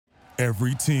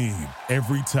Every team,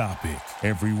 every topic,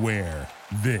 everywhere.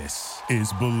 This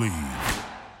is Believe.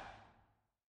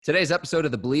 Today's episode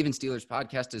of the Believe in Steelers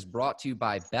podcast is brought to you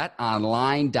by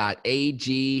betonline.ag.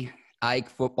 Ike,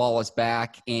 football is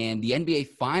back, and the NBA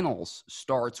Finals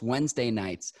starts Wednesday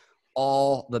nights.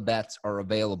 All the bets are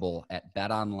available at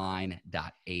betonline.ag.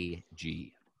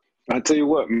 I tell you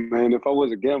what, man, if I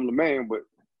was a gambling man, but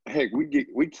heck, we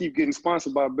keep getting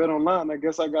sponsored by BetOnline. I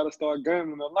guess I got to start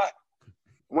gambling a lot.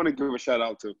 I want to give a shout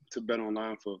out to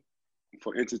BetOnline for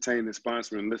entertaining,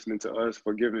 sponsoring, listening to us,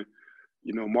 for giving,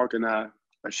 Mark and I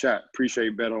a shot.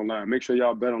 Appreciate BetOnline. Make sure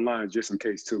y'all bet online just in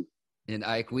case too. And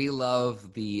Ike, we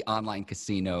love the online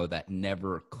casino that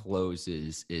never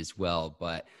closes as well,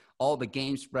 but all the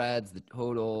game spreads, the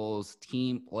totals,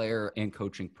 team, player, and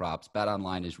coaching props,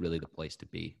 BetOnline is really the place to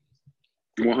be.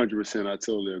 100%. I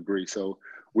totally agree. So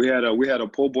we had a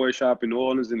po' boy shop in New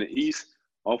Orleans in the East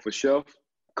off a shelf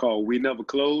called We Never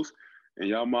Close, and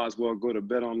y'all might as well go to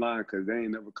BetOnline because they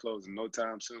ain't never closing no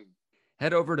time soon.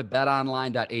 Head over to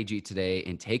betonline.ag today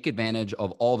and take advantage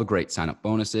of all the great sign-up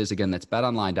bonuses. Again, that's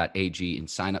betonline.ag and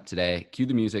sign up today. Cue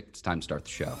the music. It's time to start the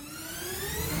show.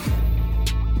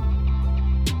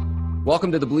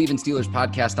 Welcome to the Believe in Steelers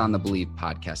podcast on the Believe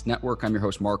Podcast Network. I'm your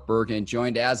host, Mark Bergen,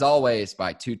 joined as always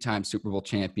by two-time Super Bowl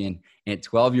champion and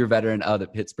 12-year veteran of the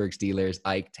Pittsburgh Steelers,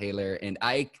 Ike Taylor. And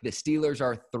Ike, the Steelers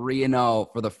are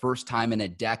 3-0 for the first time in a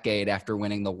decade after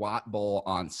winning the Watt Bowl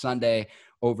on Sunday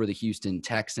over the Houston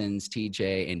Texans.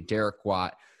 TJ and Derek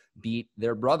Watt beat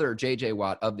their brother, JJ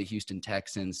Watt, of the Houston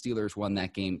Texans. Steelers won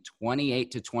that game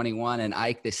 28-21. And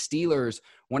Ike, the Steelers,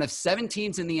 one of 7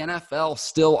 teams in the NFL,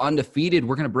 still undefeated.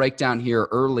 We're going to break down here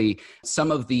early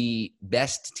some of the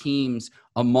best teams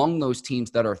among those teams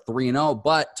that are 3-0.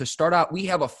 But to start out, we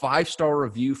have a 5-star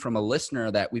review from a listener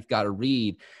that we've got to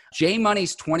read. J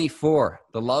Money's 24,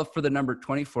 the love for the number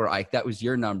 24, Ike, that was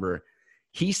your number.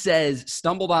 He says,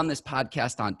 stumbled on this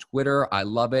podcast on Twitter. I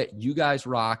love it. You guys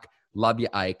rock. Love you,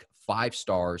 Ike. 5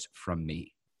 stars from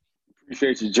me.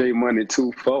 Appreciate you, J Money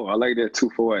 24. I like that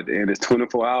 24 at the end. It's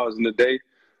 24 hours in the day.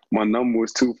 My number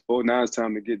was 24. Now it's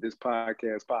time to get this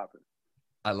podcast popping.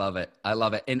 I love it. I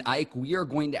love it. And Ike, we are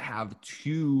going to have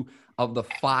 2 of the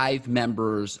 5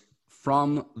 members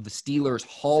from the Steelers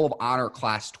Hall of Honor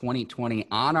Class 2020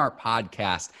 on our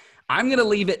podcast. I'm going to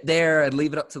leave it there and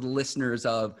leave it up to the listeners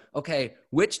of, okay,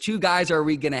 which 2 guys are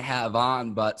we going to have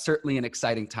on? But certainly an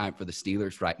exciting time for the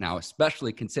Steelers right now,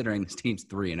 especially considering this team's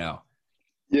 3-0.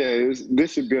 Yeah,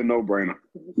 this should be a no-brainer.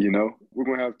 We're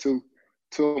going to have two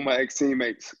of my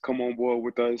ex-teammates come on board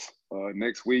with us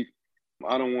next week.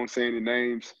 I don't want to say any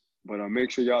names, but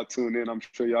make sure y'all tune in. I'm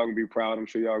sure y'all going to be proud. I'm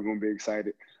sure y'all going to be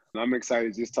excited. And I'm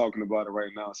excited just talking about it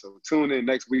right now. So tune in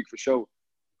next week for sure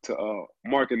to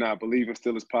Mark and I Believe in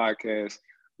Steelers podcast.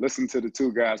 Listen to the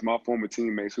 2 guys, my former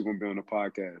teammates, who are going to be on the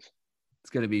podcast.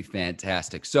 It's going to be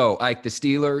fantastic. So, Ike, the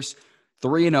Steelers,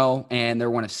 3-0, and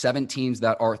they're one of 7 teams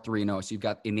that are 3-0. So you've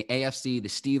got in the AFC, the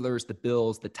Steelers, the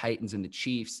Bills, the Titans, and the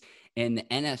Chiefs. In the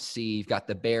NFC, you've got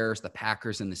the Bears, the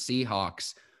Packers, and the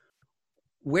Seahawks.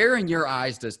 Where in your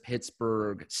eyes does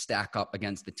Pittsburgh stack up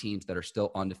against the teams that are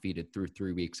still undefeated through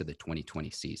 3 weeks of the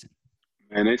 2020 season?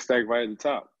 And they stack right at the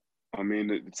top. I mean,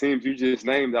 the teams you just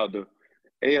named out the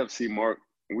AFC, Mark,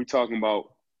 we're talking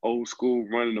about old school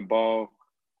running the ball,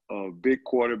 big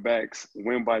quarterbacks,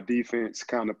 win by defense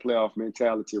kind of playoff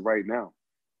mentality right now.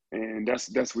 And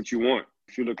that's what you want.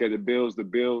 If you look at the Bills,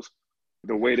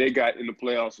 the way they got in the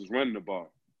playoffs was running the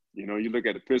ball. You look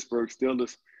at the Pittsburgh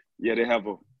Steelers, yeah, they have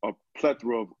a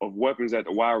plethora of weapons at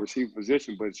the wide receiver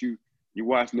position, but you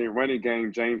watching their running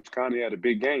game, James Conner had a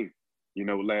big game,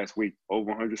 last week,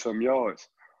 over 100-some yards.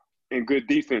 And good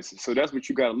defenses. So that's what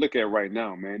you got to look at right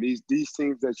now, man. These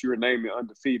teams that you're naming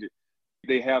undefeated,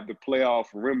 they have the playoff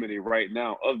remedy right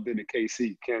now, other than the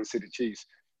KC, Kansas City Chiefs.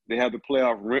 They have the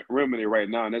playoff remedy right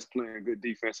now, and that's playing good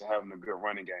defense and having a good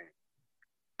running game.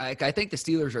 I think the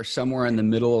Steelers are somewhere in the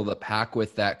middle of the pack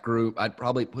with that group. I'd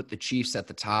probably put the Chiefs at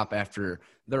the top after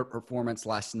their performance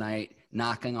last night,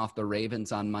 knocking off the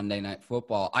Ravens on Monday Night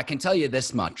Football. I can tell you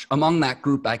this much. Among that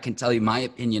group, I can tell you my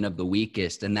opinion of the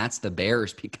weakest, and that's the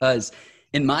Bears, because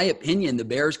in my opinion, the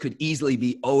Bears could easily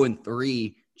be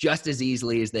 0-3 just as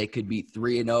easily as they could be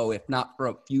 3-0, if not for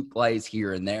a few plays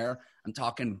here and there. I'm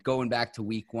talking going back to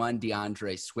week 1,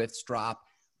 DeAndre Swift's drop,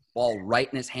 ball right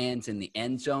in his hands in the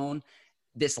end zone.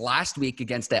 This last week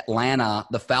against Atlanta,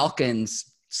 the Falcons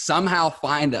somehow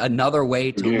find another way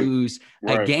to lose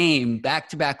a game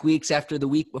back-to-back weeks after the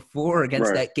week before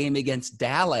against that game against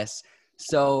Dallas.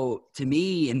 So to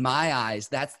me, in my eyes,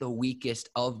 that's the weakest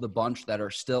of the bunch that are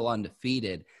still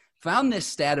undefeated. Found this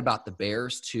stat about the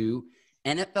Bears too.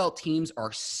 NFL teams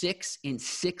are 6 in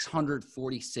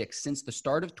 646 since the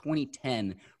start of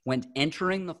 2010 when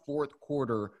entering the fourth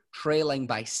quarter trailing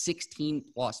by 16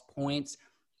 plus points.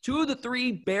 2 of the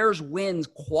 3 Bears wins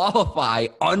qualify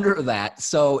under that.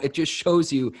 So it just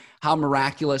shows you how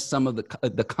miraculous some of the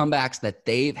comebacks that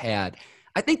they've had.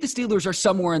 I think the Steelers are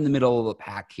somewhere in the middle of the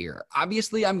pack here.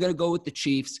 Obviously, I'm going to go with the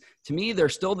Chiefs. To me, they're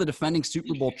still the defending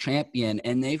Super Bowl champion,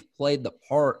 and they've played the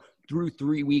part through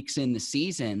 3 weeks in the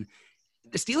season.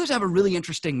 The Steelers have a really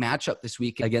interesting matchup this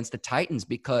week against the Titans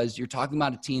because you're talking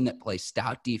about a team that plays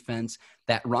stout defense,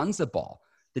 that runs the ball.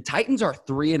 The Titans are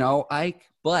 3-0, Ike,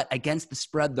 but against the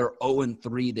spread, they're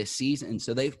 0-3 this season.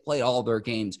 So they've played all their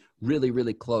games really,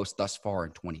 really close thus far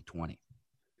in 2020.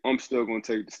 I'm still going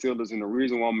to take the Steelers, and the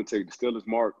reason why I'm going to take the Steelers,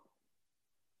 Mark,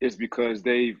 is because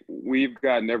we've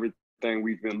gotten everything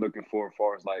we've been looking for as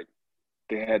far as, like,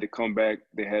 they had to come back,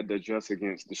 they had to adjust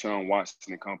against Deshaun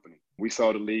Watson and company. We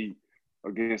saw the lead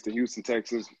against the Houston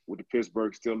Texans with the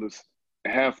Pittsburgh Steelers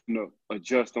having to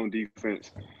adjust on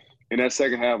defense. In that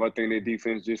second half, I think their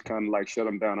defense just kind of like shut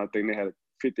them down. I think they had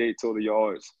 58 total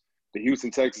yards. The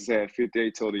Houston Texans had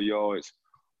 58 total yards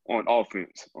on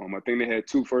offense. I think they had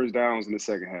 2 first downs in the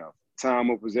second half. Time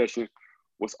of possession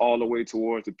was all the way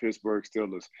towards the Pittsburgh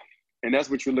Steelers. And that's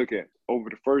what you look at. Over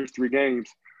the first 3 games,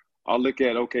 I'll look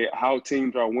at, okay, how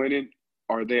teams are winning.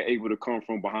 Are they able to come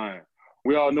from behind?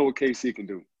 We all know what KC can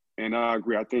do. And I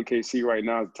agree. I think KC right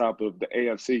now is the top of the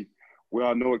AFC. We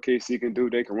all know what KC can do.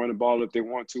 They can run the ball if they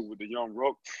want to with the young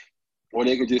rook, or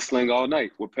they can just sling all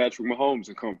night with Patrick Mahomes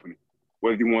and company.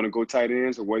 Whether you want to go tight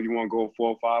ends or whether you want to go 4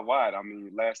 or 5 wide. I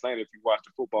mean, last night, if you watched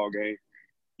the football game,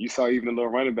 you saw even a little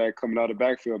running back coming out of the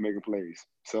backfield making plays.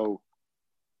 So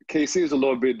KC is a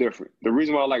little bit different. The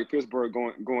reason why I like Pittsburgh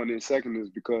going in second is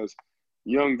because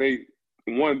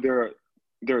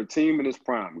they're a team in its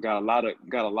prime. Got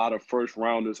a lot of first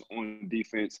rounders on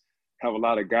defense. Have a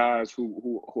lot of guys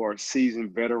who are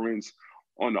seasoned veterans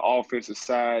on the offensive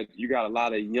side. You got a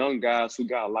lot of young guys who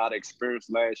got a lot of experience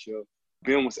last year.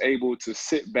 Ben was able to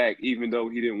sit back even though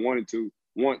he didn't want to.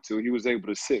 He was able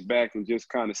to sit back and just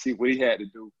kind of see what he had to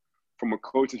do from a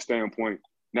coaching standpoint.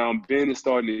 Now, Ben is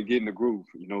starting to get in the groove.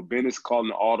 You know, Ben is calling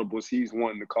the audibles. He's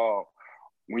wanting to call.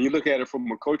 When you look at it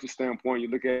from a coaching standpoint, you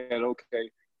look at, okay,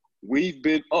 we've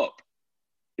been up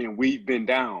and we've been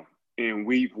down and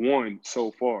we've won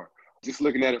so far. Just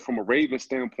looking at it from a Ravens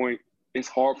standpoint, it's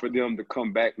hard for them to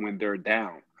come back when they're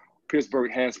down.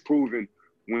 Pittsburgh has proven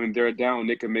when they're down,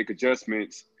 they can make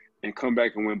adjustments and come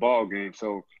back and win ball games.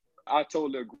 So I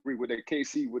totally agree with the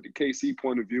KC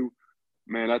point of view.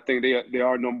 Man, I think they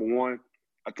are number 1.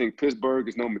 I think Pittsburgh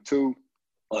is number 2.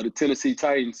 The Tennessee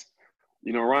Titans,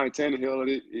 you know, Ryan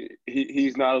Tannehill,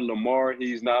 he's not a Lamar.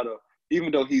 He's not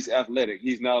even though he's athletic,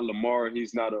 he's not a Lamar.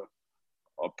 He's not a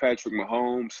Patrick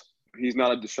Mahomes. He's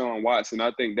not a Deshaun Watson.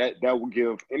 I think that will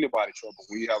give anybody trouble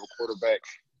when you have a quarterback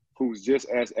who's just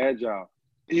as agile.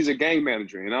 He's a game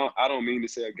manager, and I don't mean to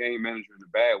say a game manager in a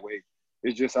bad way.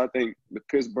 It's just I think the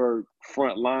Pittsburgh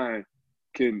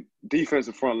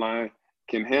defensive front line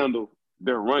can handle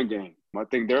their run game. I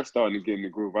think they're starting to get in the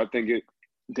groove. I think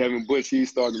Devin Bush, he's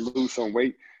starting to lose some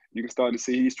weight. You can start to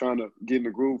see he's trying to get in the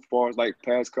groove as far as like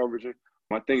pass coverage.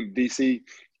 I think DC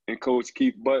and Coach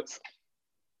Keith Butts,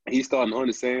 he's starting to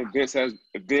understand. Vince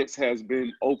has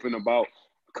been open about,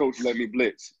 Coach, let me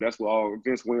blitz. That's what all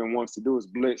Vince Williams wants to do is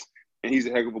blitz, and he's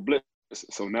a heck of a blitz.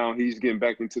 So now he's getting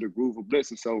back into the groove of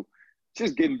blitzing. So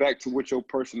just getting back to what your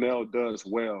personnel does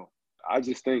well. I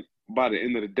just think by the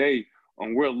end of the day,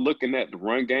 we're looking at the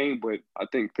run game, but I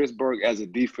think Pittsburgh as a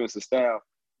defensive staff,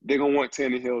 they're going to want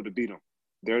Tannehill to beat them.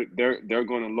 They're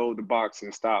going to load the box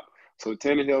and stop. So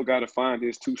Tannehill got to find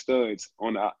his 2 studs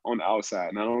on the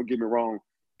outside. Now, don't get me wrong,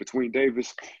 between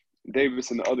Davis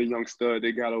and the other young stud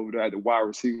they got over there at the wide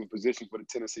receiver position for the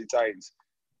Tennessee Titans,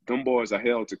 them boys are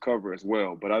held to cover as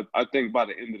well. But I think by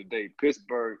the end of the day,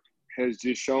 Pittsburgh has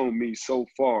just shown me so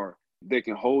far they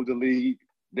can hold the league,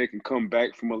 they can come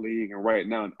back from a league, and right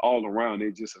now, all around,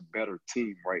 they're just a better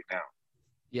team right now.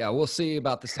 Yeah, we'll see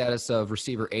about the status of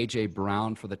receiver A.J.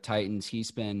 Brown for the Titans.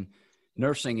 He's been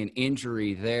nursing an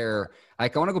injury there. I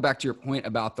want to go back to your point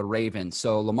about the Ravens.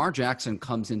 So Lamar Jackson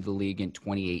comes into the league in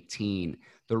 2018.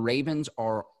 The Ravens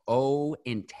are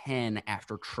 0-10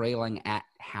 after trailing at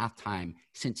halftime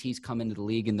since he's come into the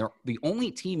league, and they're the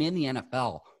only team in the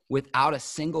NFL without a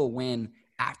single win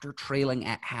after trailing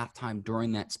at halftime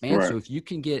during that span. Right. So if you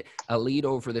can get a lead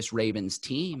over this Ravens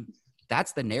team,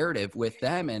 that's the narrative with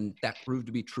them. And that proved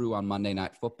to be true on Monday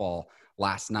Night Football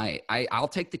last night. I'll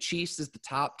take the Chiefs as the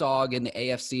top dog in the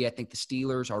AFC. I think the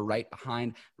Steelers are right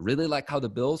behind. Really like how the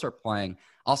Bills are playing.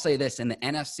 I'll say this, in the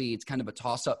NFC, it's kind of a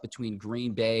toss-up between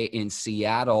Green Bay and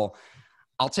Seattle.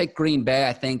 I'll take Green Bay.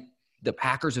 I think the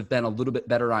Packers have been a little bit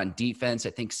better on defense. I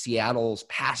think Seattle's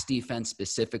pass defense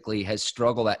specifically has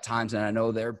struggled at times, and I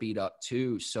know they're beat up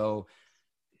too. So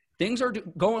things are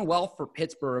going well for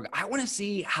Pittsburgh. I want to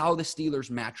see how the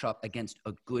Steelers match up against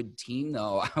a good team,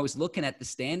 though. I was looking at the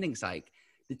standings, like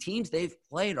the teams they've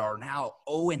played are now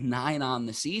 0-9 on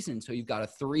the season. So you've got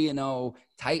a 3-0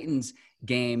 Titans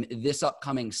game this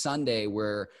upcoming Sunday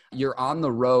where you're on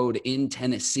the road in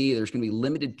Tennessee. There's going to be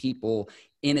limited people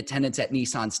in attendance at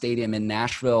Nissan Stadium in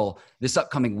Nashville this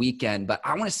upcoming weekend. But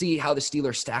I want to see how the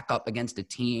Steelers stack up against a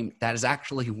team that has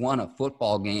actually won a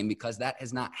football game, because that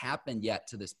has not happened yet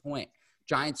to this point.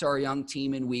 Giants are a young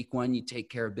team in week one. You take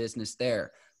care of business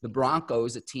there. The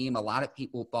Broncos, a team a lot of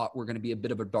people thought were going to be a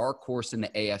bit of a dark horse in the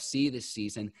AFC this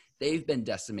season, they've been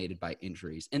decimated by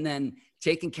injuries. And then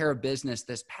taking care of business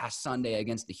this past Sunday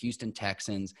against the Houston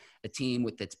Texans, a team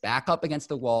with its back up against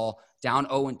the wall, down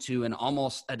 0-2, and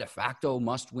almost a de facto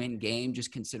must-win game,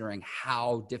 just considering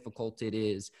how difficult it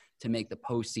is to make the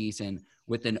postseason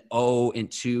with an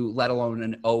 0-2, let alone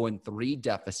an 0-3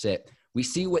 deficit. We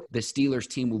see what the Steelers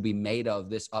team will be made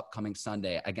of this upcoming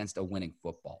Sunday against a winning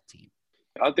football team.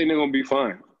 I think they're gonna be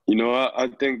fine. You know, I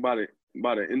think by the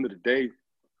end of the day,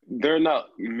 they're not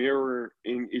mirroring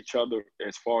each other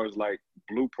as far as like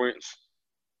blueprints.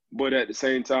 But at the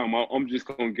same time, I'm just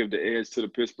gonna give the edge to the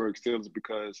Pittsburgh Steelers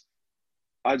because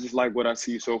I just like what I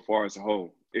see so far as a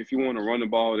whole. If you want to run the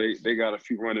ball, they got a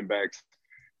few running backs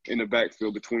in the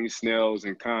backfield between Snells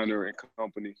and Connor and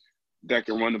company that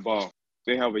can run the ball.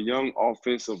 They have a young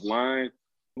offensive line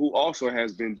who also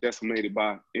has been decimated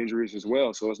by injuries as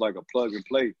well. So it's like a plug and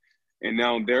play. And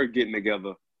now they're getting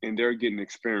together and they're getting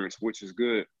experience, which is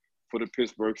good for the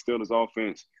Pittsburgh Steelers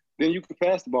offense. Then you can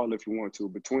pass the ball if you want to.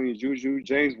 Between Juju,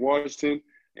 James Washington,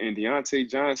 and Deontay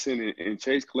Johnson and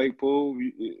Chase Claypool,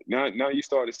 now you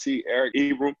start to see Eric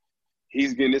Ebron.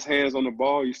 He's getting his hands on the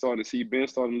ball. You start to see Ben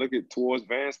starting to look towards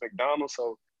Vance McDonald.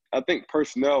 So I think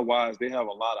personnel-wise, they have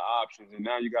a lot of options. And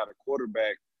now you got a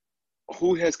quarterback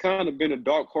who has kind of been a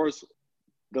dark horse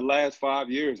the last 5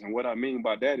 years. And what I mean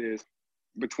by that is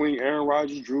between Aaron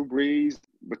Rodgers, Drew Brees,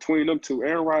 between them two,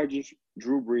 Aaron Rodgers,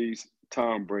 Drew Brees,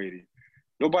 Tom Brady,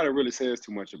 nobody really says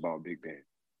too much about Big Ben,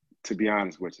 to be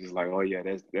honest with you. It's like, oh, yeah,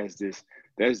 that's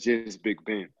just Big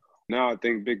Ben. Now I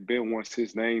think Big Ben wants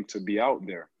his name to be out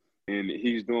there, and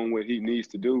he's doing what he needs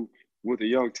to do with a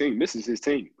young team. This is his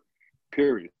team,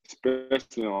 period,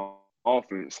 especially on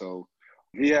offense. So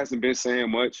he hasn't been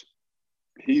saying much.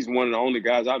 He's one of the only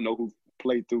guys I know who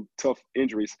played through tough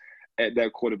injuries at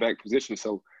that quarterback position.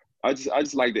 So I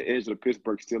just like the edge of the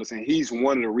Pittsburgh Steelers, and he's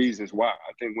one of the reasons why.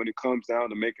 I think when it comes down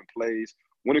to making plays,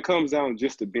 when it comes down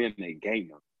just to being a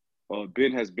gamer,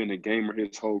 Ben has been a gamer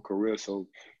his whole career. So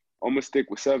I'm going to stick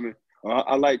with 7.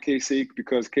 I like KC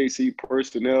because KC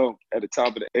personnel at the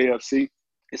top of the AFC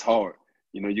is hard.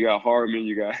 You know, you got Hardman,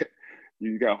 you got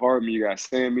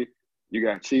Sammy, you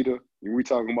got Cheetah. We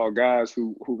talking about guys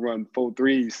who run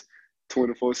 4-3s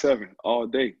 24/7 all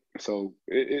day. So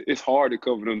it's hard to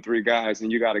cover them 3 guys,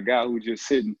 and you got a guy who just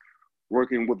sitting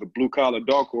working with a blue-collar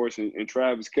dark horse and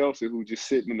Travis Kelce who just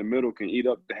sitting in the middle can eat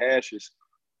up the hashes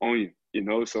on you, you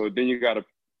know. So then you got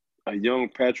a young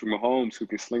Patrick Mahomes who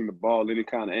can sling the ball any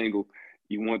kind of angle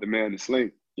you want the man to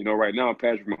sling. You know, right now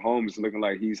Patrick Mahomes is looking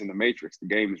like he's in the Matrix. The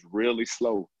game is really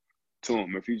slow to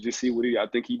him. If you just see what I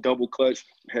think he double clutched,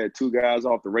 had 2 guys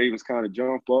off the Ravens kind of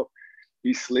jump up.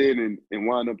 He slid and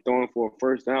wound up throwing for a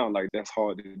first down. Like, that's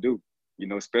hard to do, you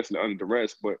know, especially under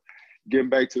duress. But getting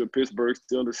back to the Pittsburgh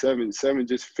Steelers, 7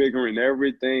 just figuring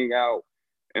everything out.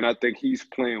 And I think he's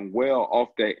playing well off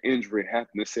that injury,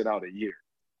 having to sit out a year.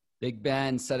 Big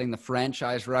Ben setting the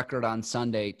franchise record on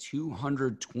Sunday,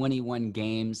 221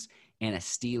 games in a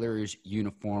Steelers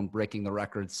uniform, breaking the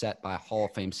record set by Hall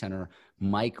of Fame center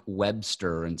Mike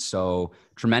Webster. And so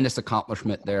tremendous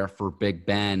accomplishment there for Big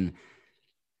Ben.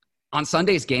 On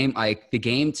Sunday's game, the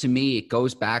game to me, it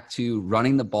goes back to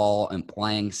running the ball and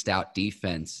playing stout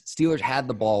defense. Steelers had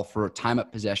the ball for a time of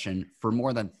possession for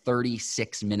more than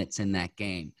 36 minutes in that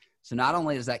game. So not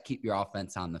only does that keep your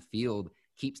offense on the field,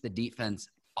 keeps the defense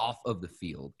off of the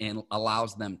field and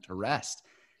allows them to rest.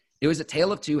 It was a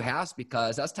tale of 2 halves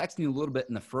because I was texting you a little bit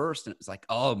in the first, and it was like,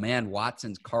 oh, man,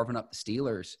 Watson's carving up the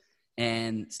Steelers.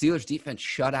 And Steelers defense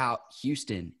shut out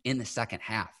Houston in the second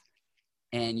half.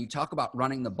 And you talk about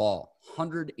running the ball,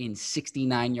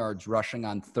 169 yards rushing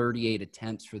on 38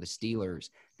 attempts for the Steelers.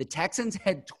 The Texans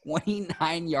had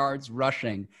 29 yards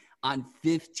rushing on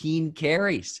 15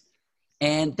 carries.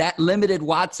 And that limited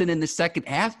Watson in the second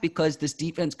half because this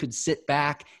defense could sit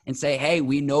back and say, hey,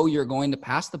 we know you're going to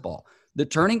pass the ball. The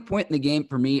turning point in the game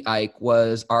for me, Ike,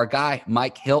 was our guy,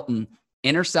 Mike Hilton,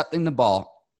 intercepting the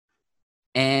ball.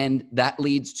 And that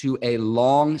leads to a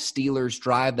long Steelers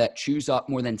drive that chews up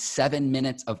more than 7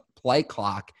 minutes of play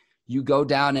clock. You go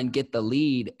down and get the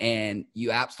lead, and you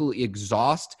absolutely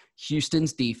exhaust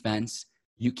Houston's defense.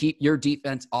 You keep your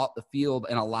defense off the field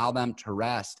and allow them to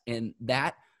rest. And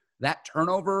that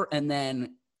turnover, and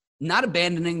then not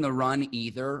abandoning the run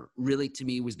either, really to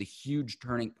me was the huge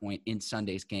turning point in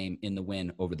Sunday's game in the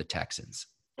win over the Texans.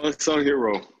 Unsung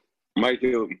hero, Mike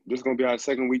Hilton. This is going to be our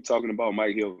second week talking about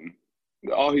Mike Hilton.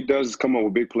 All he does is come up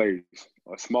with big plays.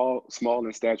 Small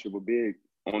in stature, but big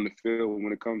on the field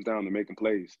when it comes down to making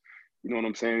plays. You know what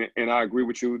I'm saying? And I agree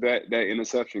with you that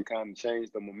interception kind of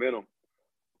changed the momentum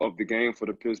of the game for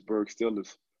the Pittsburgh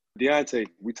Steelers. Deontay,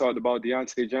 we talked about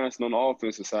Deontay Johnson on the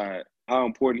offensive side, how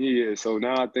important he is. So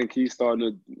now I think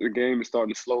the game is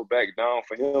starting to slow back down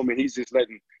for him, and he's just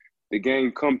letting the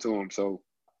game come to him. So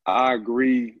I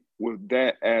agree with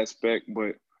that aspect.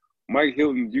 But Mike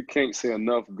Hilton, you can't say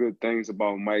enough good things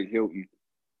about Mike Hilton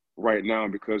right now,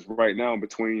 because right now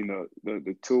between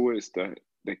the Tuitts,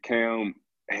 the Cam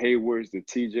Haywards, the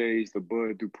TJs, the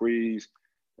Bud Duprees,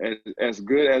 as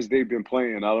good as they've been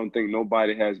playing, I don't think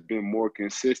nobody has been more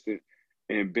consistent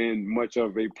and been much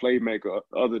of a playmaker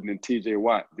other than TJ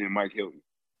Watt than Mike Hilton.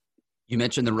 You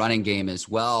mentioned the running game as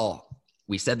well.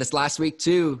 We said this last week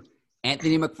too.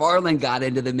 Anthony McFarland got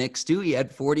into the mix too. He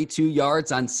had 42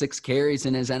 yards on 6 carries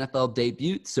in his NFL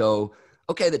debut. So,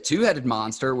 okay, the two-headed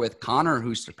monster with Connor,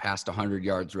 who surpassed 100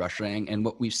 yards rushing, and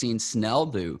what we've seen Snell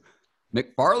do.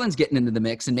 McFarland's getting into the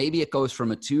mix, and maybe it goes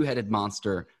from a two-headed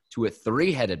monster to a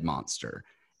three-headed monster.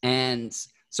 And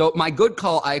so my good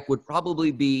call, Ike, would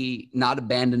probably be not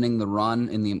abandoning the run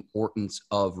and the importance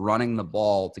of running the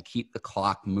ball to keep the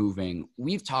clock moving.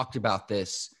 We've talked about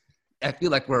this. I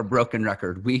feel like we're a broken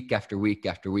record week after week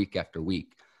after week after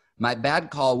week. My bad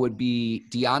call would be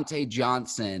Deontay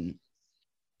Johnson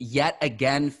yet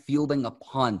again fielding a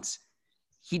punt.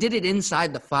 He did it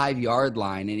inside the 5-yard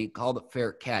line, and he called it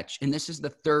fair catch. And this is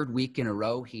the third week in a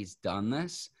row he's done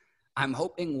this. I'm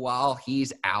hoping while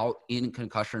he's out in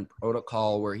concussion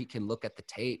protocol where he can look at the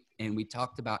tape, and we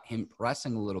talked about him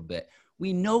pressing a little bit.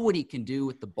 We know what he can do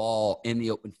with the ball in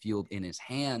the open field in his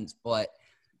hands, but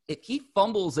if he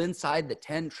fumbles inside the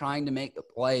 10 trying to make a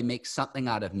play, make something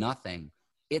out of nothing,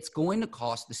 it's going to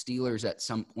cost the Steelers at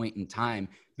some point in time.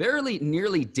 Very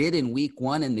nearly did in week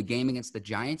 1 in the game against the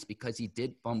Giants because he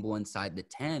did fumble inside the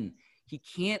 10. He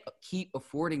can't keep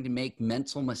affording to make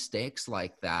mental mistakes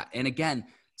like that. And again,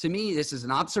 to me, this is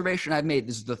an observation I've made.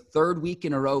 This is the third week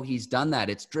in a row he's done that.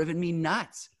 It's driven me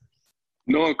nuts.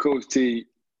 Knowing Coach T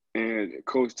and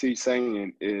Coach T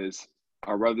saying is,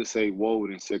 I'd rather say woe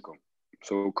than sick 'em.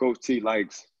 So Coach T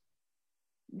likes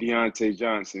Deontay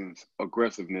Johnson's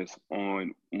aggressiveness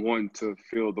on wanting to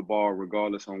field the ball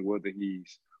regardless on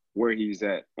where he's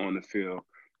at on the field.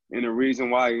 And the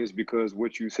reason why is because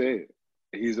what you said,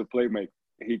 he's a playmaker.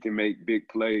 He can make big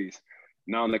plays.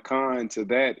 Now, the con to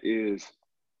that is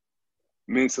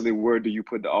mentally, where do you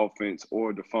put the offense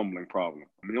or the fumbling problem?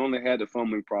 I mean, he only had the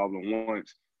fumbling problem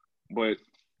once, but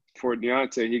for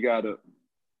Deontay, he got to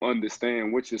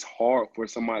understand, which is hard for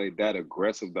somebody that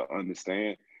aggressive to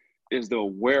understand, is the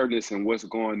awareness and what's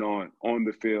going on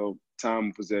the field, time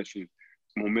of possession,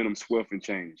 momentum, swift and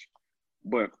change.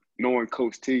 But knowing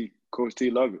Coach T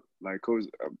love it. Like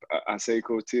I say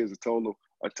Coach T is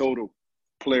a total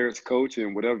player's coach,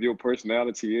 and whatever your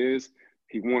personality is,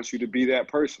 he wants you to be that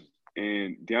person.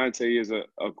 And Deontay is an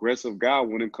aggressive guy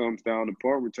when it comes down to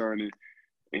punt returning.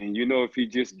 And you know, if he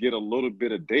just get a little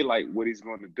bit of daylight, what he's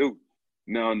going to do.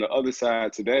 Now, on the other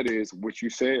side to that is what you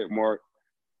said, Mark.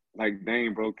 Like,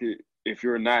 dang, bro, if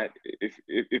you're not,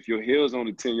 if your heel's on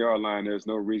the 10-yard line, there's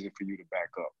no reason for you to back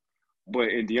up. But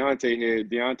in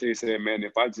Deontay said, man,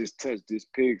 if I just touch this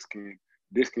pigskin,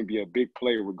 this can be a big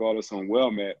play regardless on where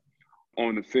I'm at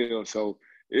on the field. So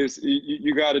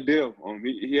you got to deal.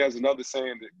 He has another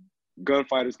saying that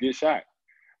gunfighters get shot.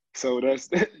 So that's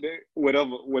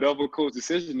whatever coach's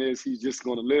decision is, he's just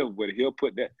going to live with it. He'll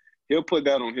put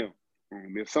that on him.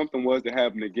 If something was to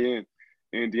happen again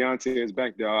and Deontay is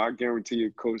back there, I guarantee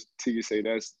you Coach T say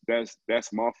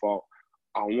that's my fault.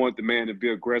 I want the man to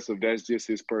be aggressive. That's just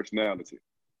his personality.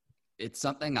 It's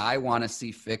something I want to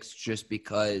see fixed just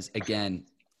because, again,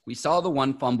 we saw the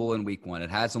one fumble in week 1. It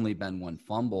has only been one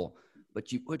fumble,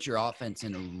 but you put your offense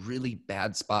in a really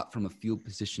bad spot from a field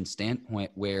position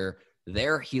standpoint where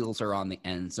their heels are on the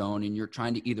end zone, and you're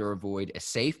trying to either avoid a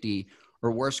safety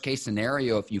or worst case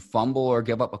scenario, if you fumble or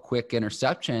give up a quick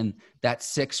interception, that's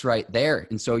 6 right there.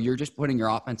 And so you're just putting your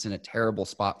offense in a terrible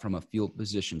spot from a field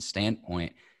position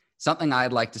standpoint. Something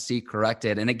I'd like to see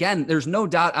corrected. And again, there's no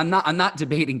doubt, I'm not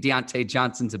debating Deontay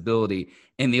Johnson's ability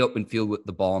in the open field with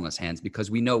the ball in his hands,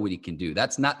 because we know what he can do.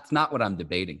 That's not what I'm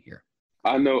debating here.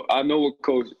 I know what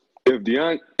Coach, if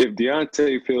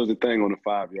Deontay feels the thing on the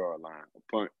 5-yard line,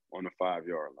 a punt on the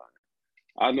 5-yard line,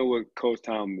 I know what Coach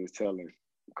Tomlin is telling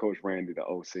Coach Randy, the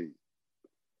OC.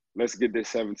 Let's get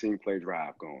this 17-play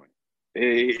drive going.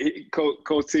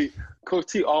 Coach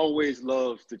T always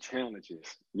loves the challenges.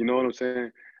 You know what I'm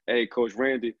saying? Hey, Coach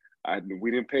Randy,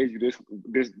 we didn't pay you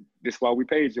this why we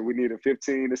paid you. We need a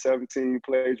 15 to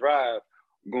 17-play drive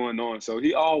going on. So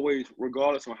he always,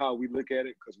 regardless of how we look at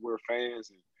it, because we're fans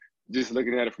and just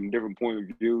looking at it from different point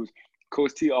of views,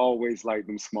 Coach T always liked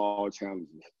them small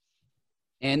challenges.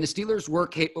 And the Steelers were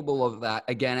capable of that.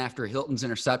 Again, after Hilton's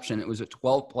interception, it was a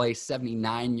 12-play,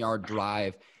 79-yard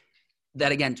drive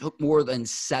that, again, took more than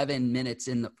 7 minutes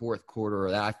in the fourth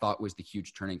quarter. That I thought was the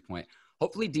huge turning point.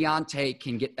 Hopefully Deontay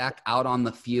can get back out on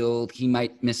the field. He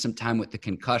might miss some time with the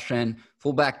concussion.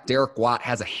 Fullback Derek Watt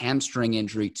has a hamstring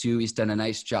injury too. He's done a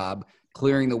nice job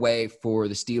clearing the way for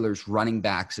the Steelers running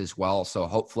backs as well. So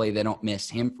hopefully they don't miss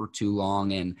him for too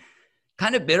long. And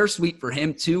kind of bittersweet for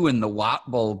him too in the Watt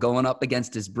Bowl, going up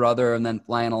against his brother and then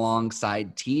playing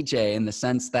alongside TJ, in the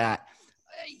sense that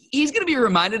he's going to be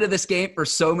reminded of this game for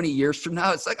so many years from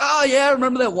now. It's like, oh yeah,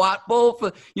 remember that Watt Bowl?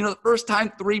 For, the first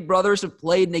time 3 brothers have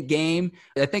played in a game.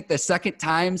 I think the second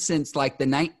time since like the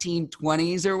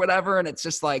 1920s or whatever. And it's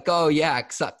just like, oh yeah,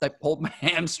 except I pulled my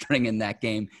hamstring in that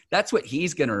game. That's what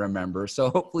he's going to remember. So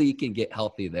hopefully he can get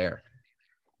healthy there.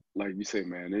 Like you say,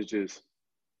 man,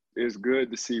 it's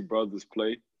good to see brothers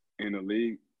play in the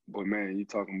league, but man, you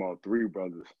talking about 3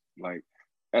 brothers. Like,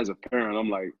 as a parent, I'm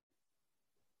like,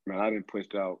 man, I didn't push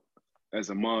out. As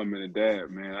a mom and a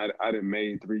dad, man, I done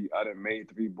made 3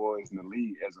 boys in the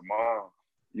league. As a mom,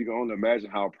 you can only imagine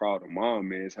how proud a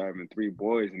mom is having 3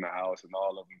 boys in the house and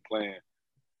all of them playing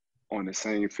on the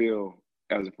same field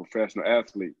as a professional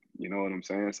athlete. You know what I'm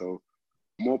saying? So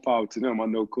more power to them. I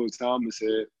know Coach Thomas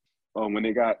said when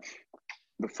they got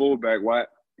the fullback Watt,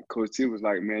 Coach T was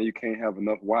like, man, you can't have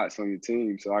enough Watts on your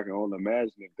team. So I can only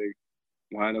imagine if they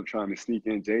wind up trying to sneak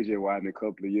in J.J. Watt in a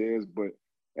couple of years. But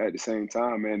at the same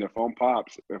time, man, if I'm Papa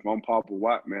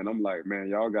Watt, man, I'm like, man,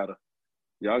 y'all gotta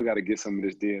get some of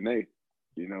this DNA.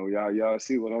 Y'all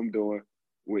see what I'm doing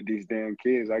with these damn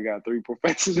kids. I got 3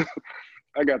 professional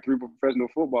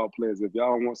football players. If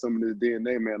y'all want some of this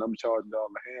DNA, man, I'm charging y'all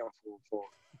a handful for it.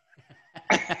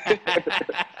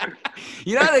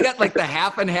 They got like the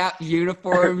half and half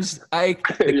uniforms,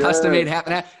 the custom made half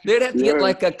and half. They'd have to get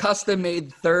like a custom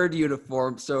made 3rd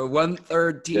uniform. So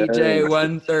 1/3 TJ,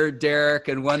 1/3 Derek,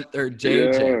 and 1/3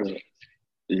 JJ.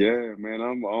 Yeah, man.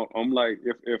 I'm like,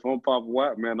 if I'm Papa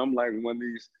Watt, man, I'm like one of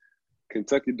these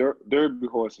Kentucky Derby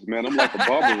horses, man. I'm like a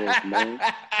barber horse, man.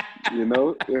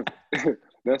 If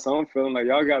that's how I'm feeling. Like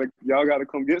y'all gotta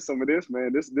come get some of this,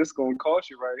 man. This gonna cost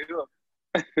you right here.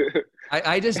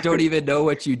 I just don't even know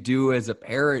what you do as a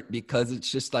parent, because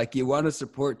it's just like you want to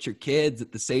support your kids.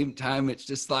 At the same time, it's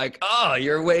just like, oh,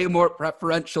 you're way more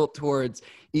preferential towards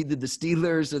either the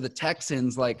Steelers or the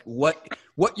Texans. Like what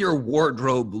your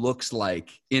wardrobe looks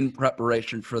like in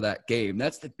preparation for that game.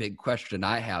 That's the big question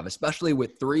I have, especially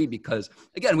with 3, because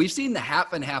again, we've seen the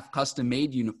half and half custom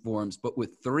made uniforms, but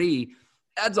with 3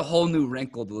 adds a whole new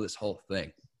wrinkle to this whole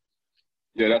thing.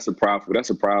 Yeah, that's a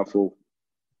prideful.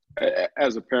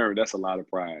 As a parent, that's a lot of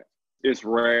pride. It's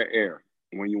rare air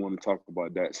when you want to talk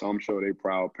about that. So I'm sure they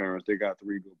proud parents. They got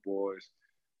 3 good boys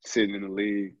sitting in the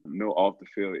league, no off the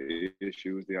field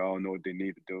issues. They all know what they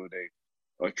need to do. They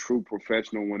a true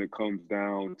professional when it comes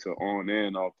down to on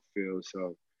and off the field.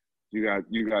 So you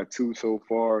got 2 so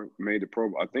far made the Pro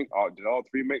Bowl. I think did all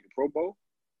 3 make the Pro Bowl?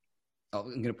 Oh,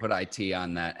 I'm going to put IT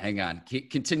on that. Hang on.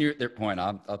 Continue at their point.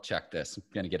 I'll check this. I'm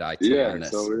going to get IT on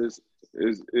this. So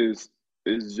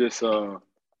it's just I'm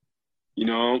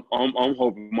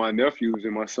hoping my nephews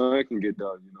and my son can get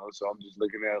done, So I'm just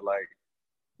looking at like,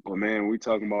 well, man, we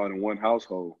talking about in one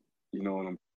household, you know what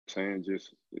I'm saying?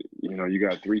 Just you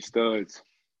got 3 studs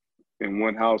in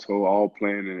one household all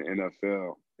playing in the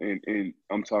NFL, and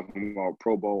I'm talking about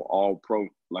Pro Bowl, all pro.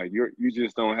 Like you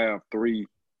just don't have 3.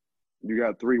 You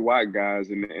got 3 white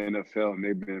guys in the NFL, and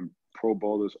they've been Pro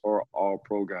Bowlers or all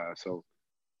pro guys. So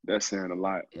that's saying a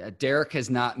lot. Yeah, Derek has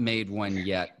not made one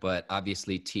yet, but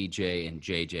obviously TJ and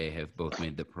JJ have both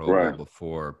made the Pro Bowl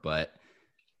before. But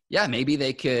Yeah, maybe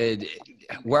they could,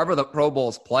 wherever the Pro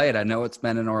Bowl's played. I know it's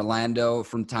been in Orlando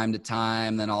from time to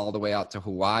time, then all the way out to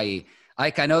Hawaii.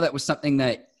 Ike, I know that was something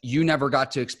that you never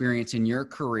got to experience in your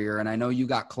career, and I know you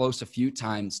got close a few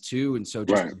times too. And so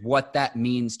just Right. what that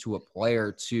means to a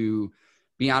player to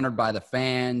be honored by the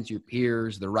fans, your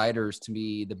peers, the writers, to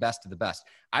be the best of the best.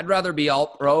 I'd rather be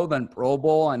All-Pro than Pro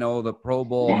Bowl. I know the Pro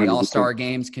Bowl, the 100%. All-Star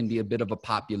games can be a bit of a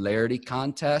popularity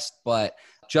contest, but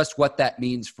just what that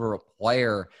means for a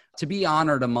player to be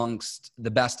honored amongst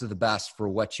the best of the best for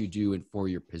what you do and for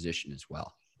your position as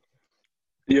well.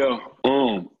 Yeah.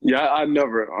 I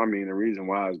never, I mean, the reason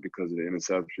why is because of the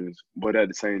interceptions, but at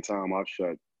the same time, I've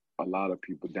shut a lot of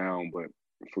people down. But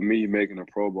for me, making a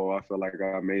Pro Bowl, I feel like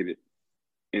I made it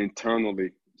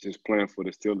internally, just playing for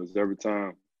the Steelers every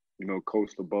time.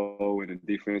 Coach LeBeau in the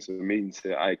defensive meeting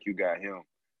said, Ike, you got him.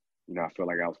 I felt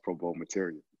like I was Pro Bowl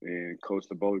material. And Coach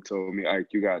LeBeau told me, Ike,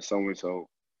 you got so-and-so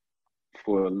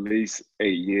for at least 8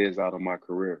 years out of my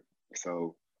career.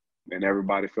 So, and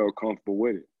everybody felt comfortable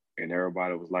with it. And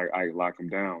everybody was like, Ike, lock him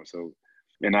down. So,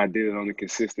 and I did it on a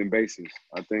consistent basis.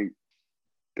 I think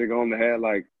I only had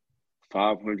like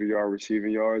 500-yard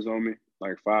receiving yards on me,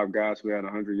 like 5 guys who had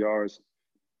 100 yards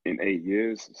in 8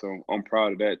 years. So I'm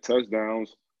proud of that.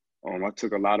 Touchdowns, I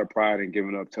took a lot of pride in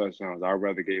giving up touchdowns. I'd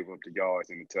rather give up the yards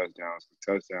than the touchdowns.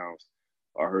 The touchdowns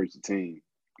hurt the team.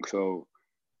 So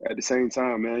at the same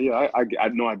time, man, yeah, I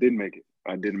know I didn't make it.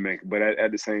 I didn't make it. But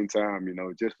at the same time,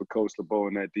 just for Coach LeBeau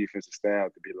and that defensive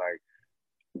staff to be like,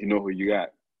 you know who you got.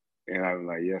 And I was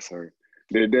like, yes, sir.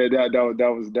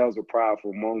 That was a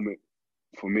prideful moment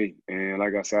for me. And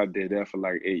like I said, I did that for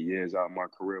like 8 years out of my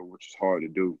career, which is hard to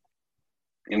do.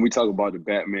 And we talk about the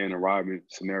Batman and Robin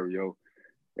scenario.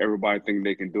 Everybody think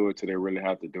they can do it till they really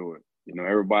have to do it.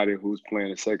 Everybody who's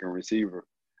playing a second receiver,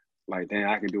 like, dang,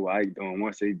 I can do what Ike doing.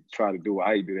 Once they try to do what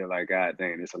Ike do, they're like, God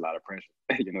dang, it's a lot of pressure.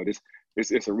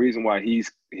 It's a reason why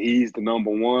he's the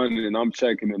number one and I'm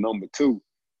checking the number 2.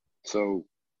 So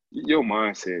your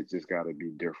mindset just got to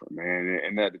be different, man.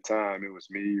 And at the time, it was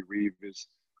me, Revis,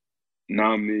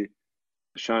 Nomney,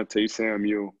 Shante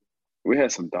Samuel. We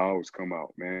had some dogs come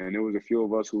out, man. There was a few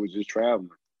of us who was just traveling.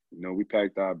 We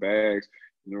packed our bags.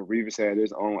 Revis had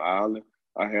his own island.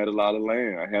 I had a lot of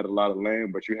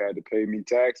land. But you had to pay me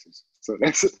taxes. So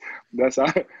that's how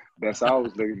I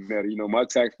was looking at it. My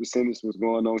tax percentage was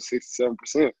going on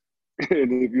 67%.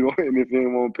 and if you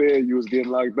didn't want to pay it, you was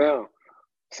getting locked down.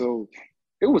 So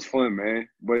it was fun, man.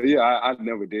 But yeah, I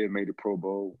never did make the Pro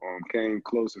Bowl. Came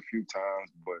close a few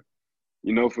times,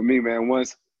 but for me, man,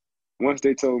 once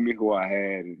they told me who I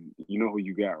had and who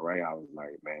you got, right, I was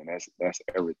like, man, that's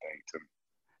everything to me.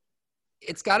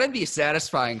 It's got to be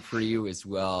satisfying for you as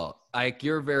well. Like,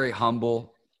 you're very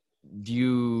humble.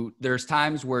 There's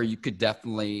times where you could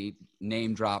definitely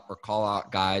name drop or call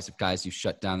out guys you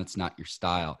shut down. That's not your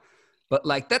style. But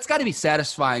like, that's got to be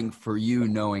satisfying for you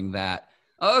knowing that,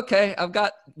 okay, I've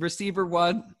got receiver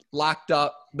 1 locked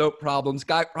up, no problems.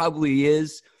 Guy probably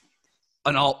is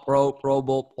an All-Pro, Pro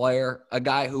Bowl player, a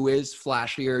guy who is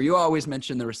flashier. You always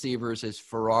mention the receivers as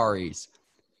Ferraris.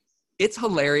 It's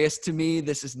hilarious to me.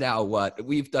 This is now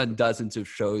we've done dozens of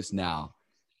shows now.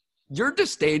 Your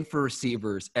disdain for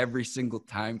receivers every single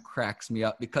time cracks me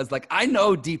up because, like, I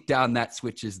know deep down that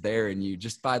switch is there in you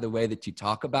just by the way that you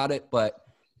talk about it, but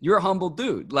you're a humble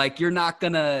dude. Like, you're not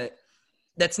gonna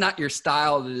 – that's not your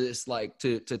style to just, like,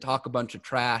 to talk a bunch of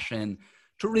trash and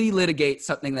to relitigate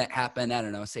something that happened, I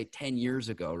don't know, say 10 years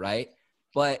ago, right?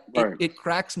 But right. It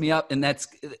cracks me up, and that's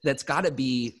got to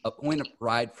be a point of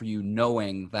pride for you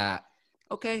knowing that,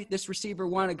 okay, this receiver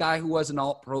 1, a guy who was an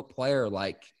All-Pro player,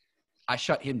 like, I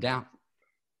shut him down.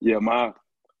 Yeah,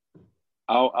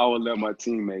 I would let my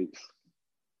teammates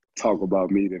talk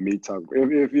about me than me talk.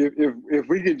 If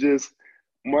we could just,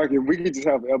 Mark, if we could just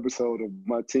have an episode of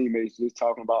my teammates just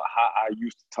talking about how I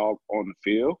used to talk on the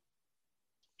field,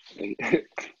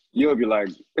 you'll be like,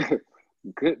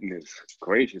 goodness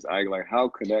gracious, like, how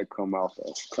can that come out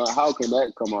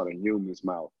of a human's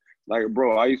mouth? Like,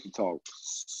 bro, I used to talk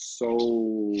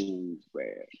so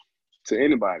bad to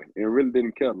anybody and really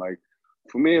didn't care. Like,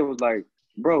 for me, it was like,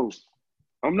 bro,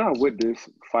 I'm not with this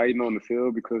fighting on the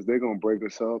field because they're going to break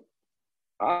us up.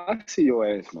 I see your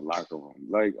ass in the locker room.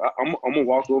 Like, I'm going to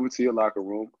walk over to your locker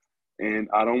room, and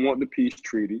I don't want the peace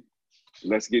treaty.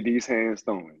 Let's get these hands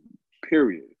thrown,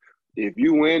 period. If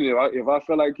you win, if I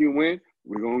feel like you win,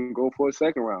 we're going to go for a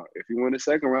second round. If you win the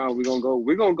second round, we're going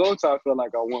to go until I feel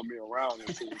like I want me a round.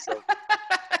 So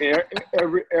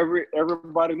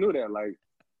everybody knew that. Like,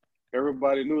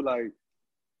 everybody knew, like,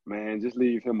 man, just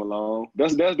leave him alone.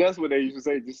 That's what they used to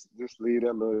say. Just leave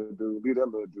that little dude. Leave that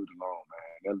little dude alone,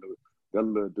 man. That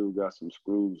little dude got some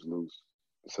screws loose.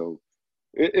 So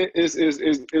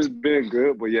it's been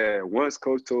good. But yeah, once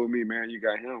coach told me, man, you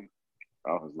got him,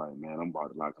 I was like, man, I'm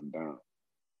about to lock him down.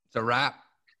 It's a wrap.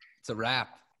 It's a wrap.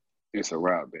 It's a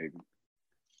wrap, baby.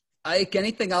 Ike,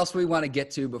 anything else we want to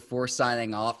get to before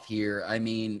signing off here? I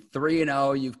mean,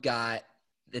 3-0, you've got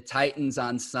the Titans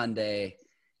on Sunday,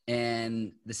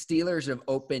 and the Steelers have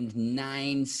opened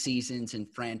 9 seasons in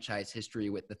franchise history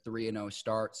with the 3-0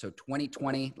 start. So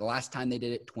 2020, the last time they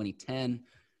did it, 2010,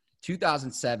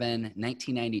 2007,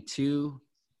 1992,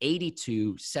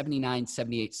 82, 79,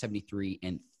 78, 73,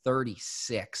 and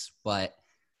 36. But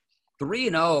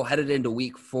 3-0 headed into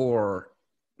week 4,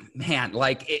 man,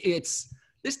 like it's –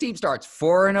 this team starts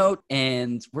 4-0,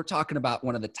 and we're talking about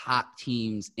one of the top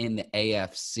teams in the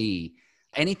AFC.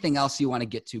 Anything else you want to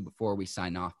get to before we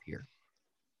sign off here?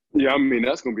 Yeah, I mean,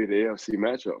 that's going to be the AFC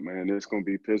matchup, man. It's going to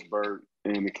be Pittsburgh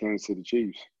and the Kansas City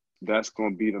Chiefs. That's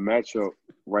going to be the matchup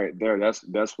right there.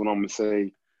 That's what I'm going to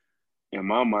say in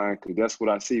my mind, because that's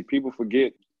what I see. People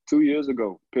forget 2 years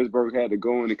ago, Pittsburgh had to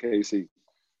go into KC,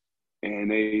 and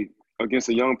they against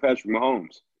a young Patrick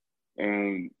Mahomes.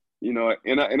 And you know,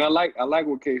 and I like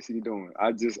what KC doing.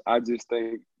 I just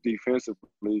think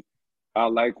defensively, I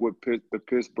like what the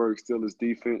Pittsburgh Steelers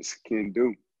defense can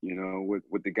do. You know,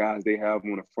 with the guys they have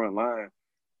on the front line,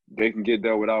 they can get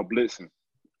there without blitzing.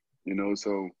 You know,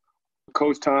 so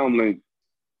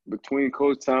between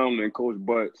Coach Tomlin and Coach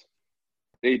Butts,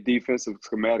 they defensive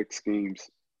schematic schemes,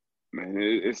 man,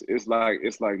 it's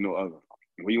like no other.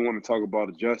 When you want to talk about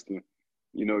adjusting,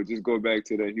 you know, just go back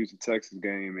to that Houston, Texas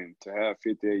game, and to have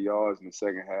 58 yards in the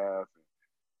second half,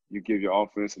 you give your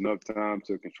offense enough time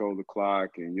to control the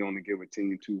clock, and you only give a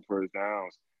team 2 first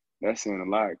downs. That's saying a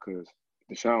lot, because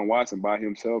Deshaun Watson by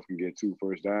himself can get 2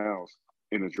 first downs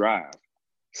in a drive.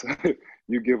 So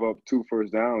you give up 2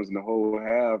 first downs in the whole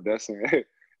half. That's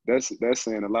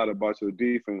saying a lot about your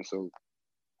defense. So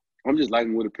I'm just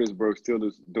liking what the Pittsburgh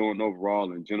Steelers doing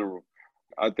overall in general.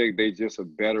 I think they just a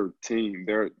better team.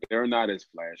 They're not as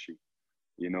flashy,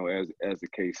 you know, as the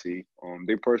KC.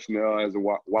 Their personnel as a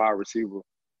wide receiver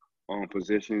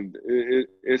position,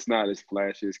 it's not as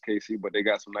flashy as KC, but they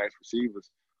got some nice receivers.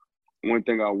 One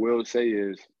thing I will say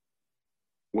is,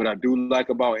 what I do like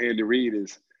about Andy Reid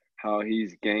is how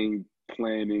he's game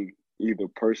planning either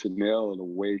personnel or the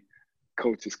way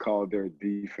coaches call their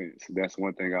defense. That's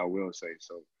one thing I will say.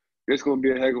 So it's going to be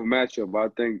a heck of a matchup. I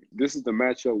think this is the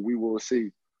matchup we will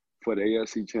see for the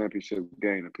AFC Championship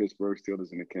game, the Pittsburgh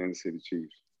Steelers and the Kansas City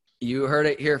Chiefs. You heard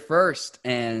it here first.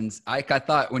 And Ike, I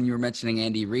thought when you were mentioning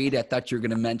Andy Reid, I thought you were going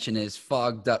to mention his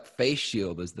fogged up face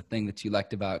shield as the thing that you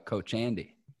liked about Coach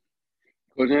Andy.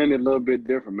 Coach Andy a little bit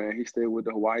different, man. He stayed with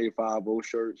the Hawaii 5-0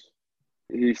 shirts.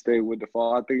 He stayed with the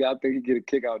fog. I think he get a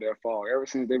kick out of that fog. Ever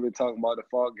since they've been talking about the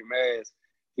foggy mask,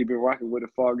 he been rocking with the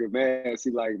foggy mask.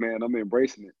 He like, man, I'm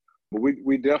embracing it. But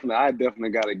I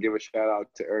definitely got to give a shout out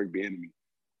to Eric Bieniemy.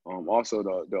 Also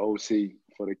the OC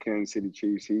for the Kansas City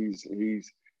Chiefs.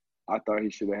 I thought he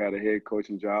should have had a head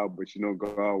coaching job, but you know,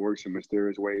 God works in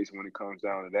mysterious ways when it comes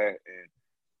down to that. And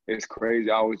it's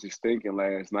crazy. I was just thinking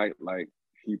last night, like,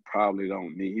 he probably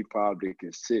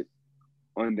can sit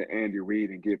under Andy Reid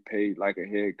and get paid like a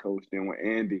head coach. Then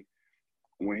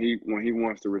when he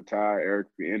wants to retire, Eric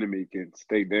Bieniemy can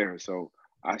stay there. So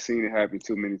I've seen it happen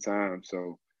too many times.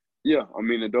 So yeah, I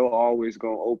mean, the door always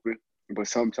gonna open, but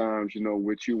sometimes, you know,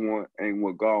 what you want ain't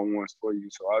what God wants for you.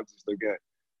 So I just look at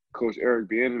Coach Eric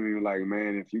Bieniemy like,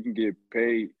 man, if you can get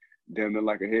paid damn near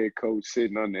like a head coach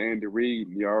sitting under Andy Reid,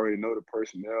 you already know the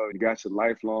personnel, you got your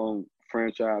lifelong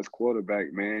franchise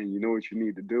quarterback, man. You know what you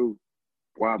need to do.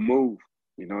 Why move?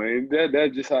 You know, and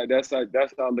that's how I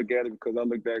look at it, because I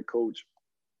looked at Coach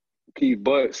Pete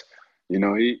Butts. You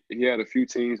know, he had a few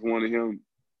teams wanted him,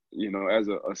 you know, as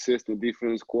an assistant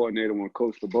defense coordinator when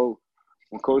Coach LeBeau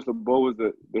was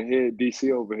the head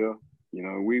DC over here. You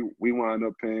know, we wound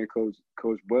up paying Coach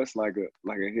Butts like a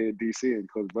head DC, and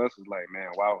Coach Butts was like, man,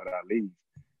 why would I leave?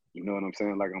 You know what I'm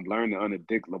saying? Like, I'm learning under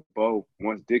Dick LeBeau.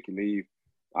 Once Dick can leave,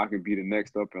 I can be the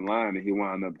next up in line, and he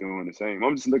wound up doing the same.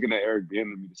 I'm just looking at Eric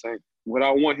Bieniemy the same. Would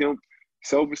I want him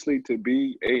selfishly to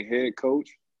be a head coach?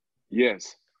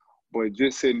 Yes. But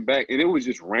just sitting back, and it was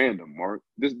just random, Mark.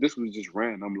 This was just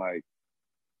random.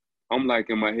 I'm like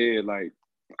in my head, like,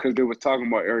 because they was talking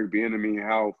about Eric Bieniemy and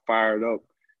how fired up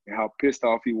and how pissed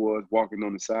off he was walking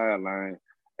on the sideline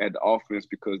at the offense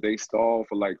because they stalled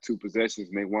for like 2 possessions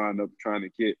and they wound up trying to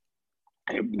get –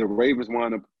 and the Ravens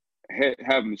wound up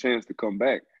having a chance to come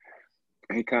back.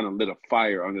 And he kind of lit a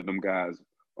fire under them guys'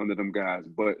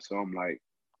 butt. So I'm like,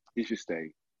 he should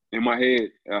stay. In my head,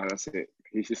 I said,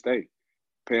 he should stay.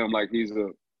 Pay him like he's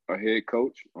a head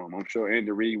coach. I'm sure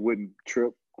Andy Reid wouldn't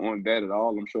trip on that at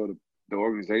all. I'm sure The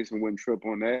organization wouldn't trip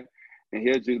on that. And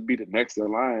he'll just be the next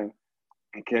in line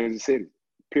in Kansas City,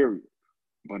 period.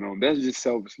 But that's just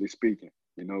selfishly speaking.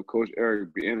 You know, Coach Eric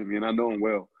Bieniemy, and I know him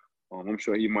well. I'm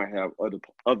sure he might have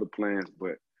other plans,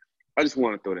 but I just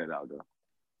want to throw that out there.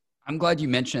 I'm glad you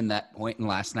mentioned that point in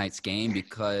last night's game,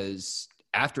 because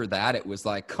after that, it was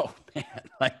like, oh, man,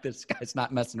 like this guy's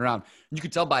not messing around. You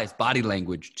could tell by his body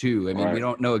language, too. I mean, We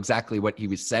don't know exactly what he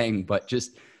was saying, but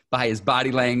just by his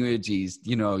body language, he's,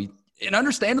 and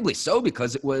understandably so,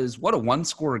 because it was, a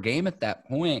one-score game at that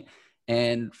point.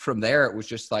 And from there, it was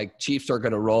just like Chiefs are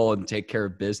going to roll and take care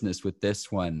of business with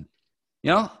this one.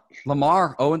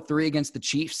 Lamar 0-3 against the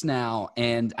Chiefs now.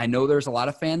 And I know there's a lot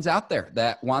of fans out there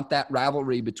that want that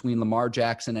rivalry between Lamar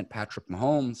Jackson and Patrick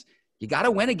Mahomes. You got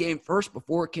to win a game first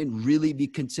before it can really be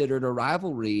considered a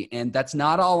rivalry. And that's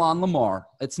not all on Lamar.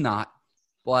 It's not.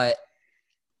 But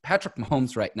Patrick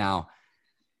Mahomes right now,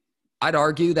 I'd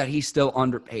argue that he's still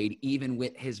underpaid, even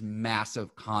with his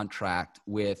massive contract,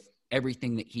 with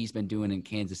everything that he's been doing in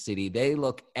Kansas City. They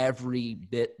look every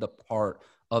bit the part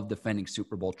of defending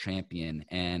Super Bowl champion.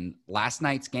 And last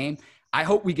night's game, I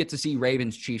hope we get to see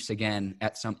Ravens Chiefs again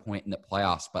at some point in the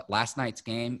playoffs. But last night's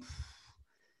game,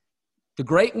 the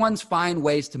great ones find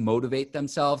ways to motivate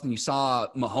themselves. And you saw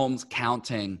Mahomes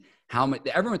counting how many,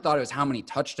 everyone thought it was how many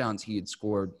touchdowns he had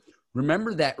scored.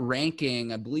 Remember that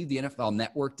ranking, I believe the NFL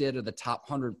Network did, of the top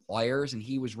 100 players, and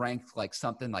he was ranked like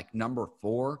something like number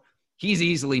 4. He's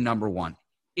easily number 1.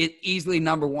 Easily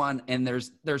number 1, and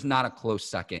there's not a close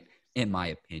second, in my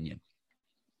opinion.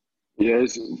 Yeah,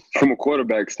 from a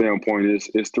quarterback standpoint,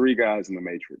 it's 3 guys in the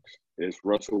matrix. It's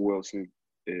Russell Wilson,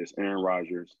 it's Aaron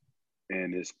Rodgers,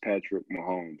 and it's Patrick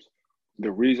Mahomes.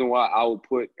 The reason why I would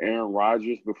put Aaron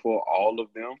Rodgers before all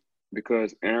of them,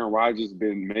 because Aaron Rodgers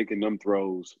been making them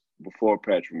throws before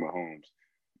Patrick Mahomes.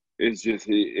 It's just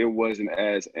it wasn't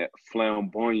as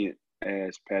flamboyant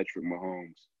as Patrick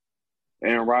Mahomes.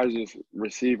 Aaron Rodgers'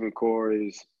 receiving core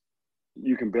is,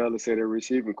 you can barely say their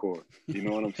receiving core. You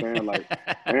know what I'm saying? Like,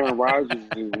 Aaron Rodgers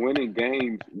is winning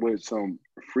games with some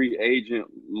free agent,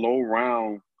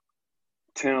 low-round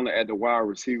talent at the wide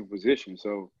receiver position.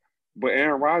 So, but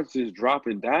Aaron Rodgers is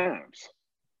dropping dimes.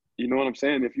 You know what I'm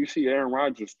saying? If you see Aaron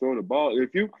Rodgers throw the ball,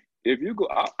 if you go,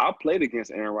 I played against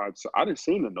Aaron Rodgers, so I didn't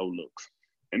see the no looks,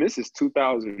 and this is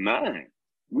 2009.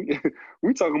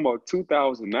 We talking about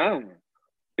 2009.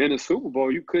 In the Super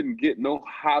Bowl, you couldn't get no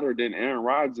hotter than Aaron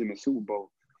Rodgers in the Super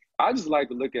Bowl. I just like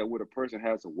to look at what a person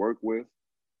has to work with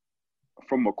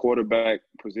from a quarterback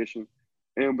position.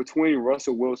 And between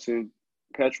Russell Wilson,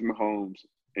 Patrick Mahomes,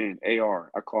 and AR,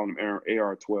 I call him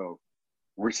AR-12.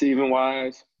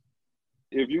 Receiving-wise,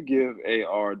 if you give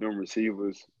AR them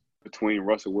receivers between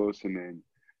Russell Wilson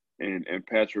and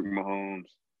Patrick Mahomes,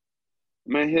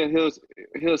 man,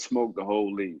 he'll smoke the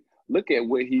whole league. Look at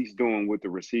what he's doing with the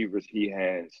receivers he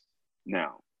has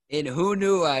now. And who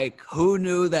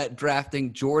knew that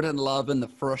drafting Jordan Love in the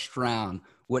first round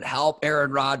would help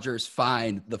Aaron Rodgers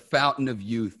find the fountain of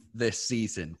youth this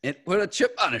season and put a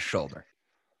chip on his shoulder?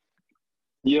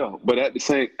 Yeah, but at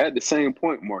the same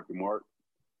point, Mark,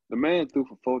 the man threw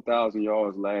for 4,000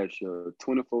 yards last year,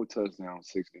 24 touchdowns,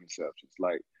 6 interceptions.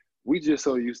 Like, we just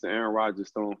so used to Aaron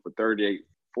Rodgers throwing for 38,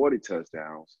 40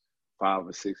 touchdowns, 5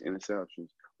 or 6 interceptions.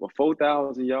 Well,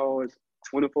 4,000 yards,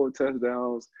 24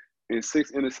 touchdowns, and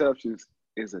 6 interceptions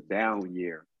is a down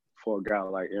year for a guy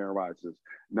like Aaron Rodgers.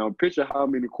 Now, picture how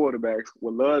many quarterbacks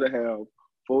would love to have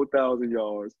 4,000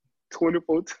 yards,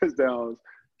 24 touchdowns,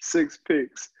 6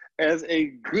 picks as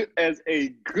a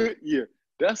good year.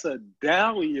 That's a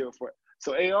down year for –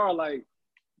 so, AR, like,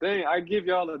 dang, I give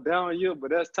y'all a down year,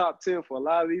 but that's top 10 for a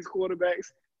lot of these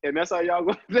quarterbacks, and that's how y'all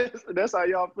that's how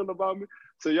y'all feel about me.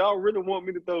 So y'all really want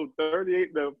me to throw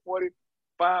 38 to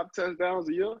 45 touchdowns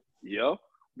a year? Yeah,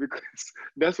 because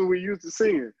that's what we used to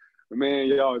seeing. But man,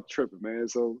 y'all tripping, man.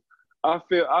 So I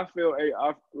feel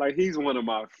like he's one of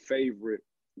my favorite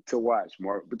to watch,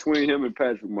 Mark. Between him and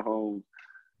Patrick Mahomes,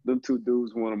 them two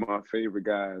dudes one of my favorite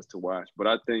guys to watch. But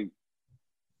I think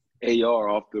AR,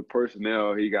 off the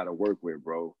personnel he got to work with,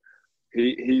 bro,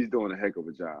 he's doing a heck of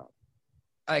a job.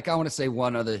 I want to say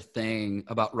one other thing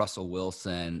about Russell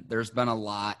Wilson. There's been a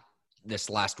lot this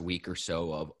last week or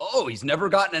so of, he's never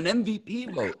gotten an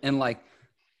MVP vote. And, like,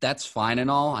 that's fine and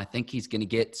all. I think he's going to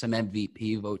get some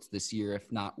MVP votes this year,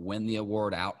 if not win the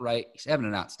award outright. He's having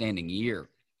an outstanding year.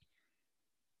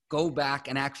 Go back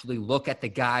and actually look at the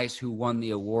guys who won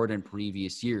the award in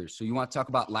previous years. So you want to talk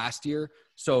about last year?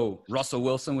 So Russell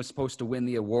Wilson was supposed to win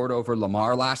the award over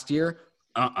Lamar last year?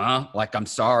 Like, I'm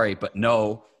sorry, but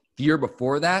no. The year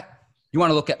before that, you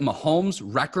want to look at Mahomes'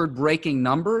 record-breaking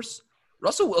numbers?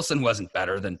 Russell Wilson wasn't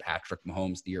better than Patrick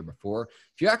Mahomes the year before.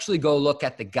 If you actually go look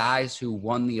at the guys who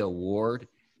won the award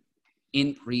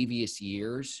in previous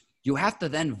years, you have to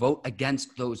then vote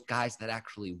against those guys that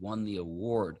actually won the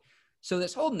award. So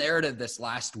this whole narrative this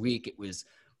last week, it was,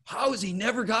 how has he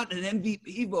never gotten an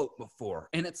MVP vote before?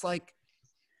 And it's like,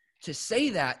 to say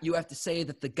that, you have to say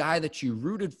that the guy that you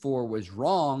rooted for was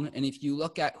wrong. And if you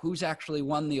look at who's actually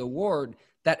won the award,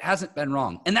 that hasn't been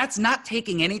wrong. And that's not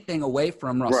taking anything away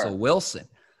from Russell Wilson.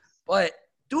 But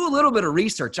do a little bit of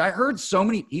research. I heard so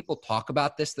many people talk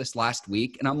about this last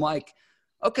week, and I'm like,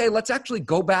 okay, let's actually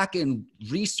go back and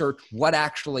research what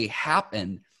actually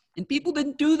happened. And people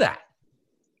didn't do that.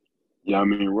 Yeah, I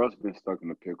mean, Russ been stuck in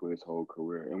the pickle his whole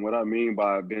career. And what I mean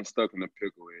by being stuck in the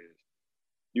pickle is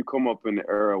you come up in the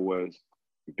era was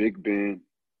Big Ben,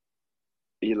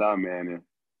 Eli Manning.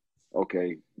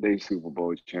 Okay, they Super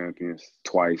Bowl champions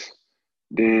twice.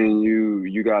 Then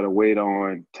you got to wait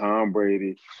on Tom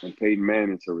Brady and Peyton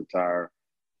Manning to retire.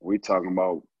 We talking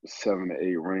about 7 to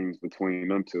 8 rings between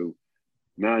them two.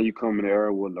 Now you come in the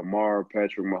era with Lamar,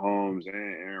 Patrick Mahomes, and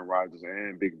Aaron Rodgers,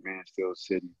 and Big Ben still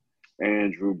sitting,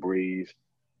 and Drew Brees.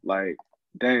 Like,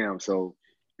 damn. So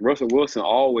Russell Wilson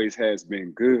always has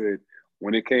been good.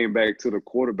 When it came back to the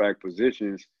quarterback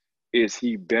positions, is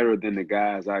he better than the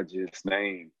guys I just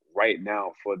named right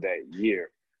now for that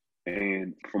year?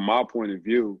 And from my point of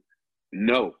view,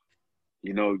 no.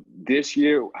 You know, this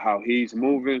year, how he's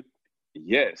moving,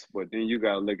 yes. But then you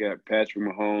got to look at Patrick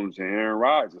Mahomes and Aaron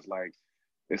Rodgers. Like,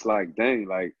 it's like, dang,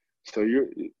 like, so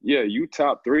you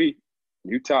top 3,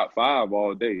 you top 5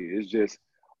 all day. It's just,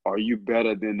 are you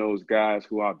better than those guys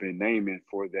who I've been naming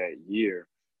for that year?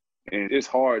 And it's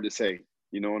hard to say.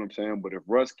 You know what I'm saying? But if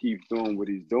Russ keeps doing what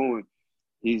he's doing,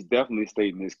 he's definitely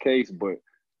stating his case. But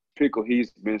pickle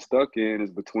he's been stuck in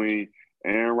is between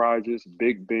Aaron Rodgers,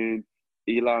 Big Ben,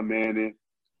 Eli Manning,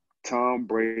 Tom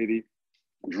Brady,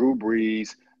 Drew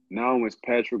Brees. Now it's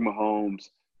Patrick Mahomes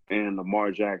and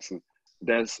Lamar Jackson.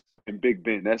 And Big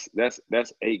Ben.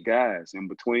 That's 8 guys in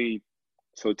between.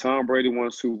 So Tom Brady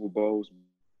won Super Bowls.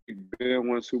 Big Ben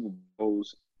won Super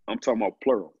Bowls. I'm talking about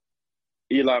plural.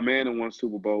 Eli Manning won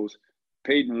Super Bowls.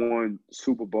 Peyton won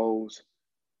Super Bowls.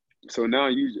 So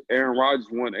now Aaron Rodgers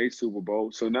won a Super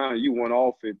Bowl. So now you went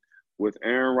off it with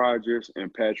Aaron Rodgers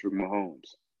and Patrick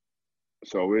Mahomes.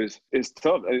 So it's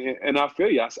tough. And I feel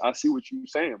you. I see what you're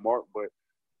saying, Mark. But,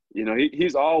 you know,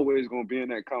 he's always going to be in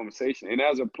that conversation. And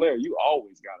as a player, you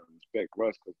always got to respect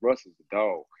Russ because Russ is the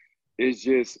dog. It's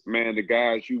just, man, the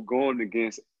guys you going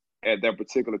against at that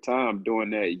particular time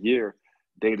during that year,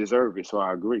 they deserve it. So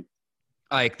I agree.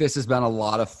 Ike, this has been a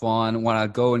lot of fun. Want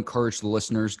to go encourage the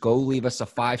listeners, go leave us a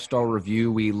 5-star review.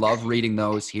 We love reading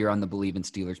those here on the Believe in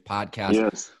Steelers podcast.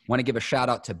 Yes. Want to give a shout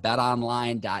out to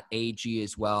betonline.ag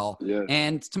as well. Yes.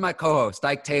 And to my co-host,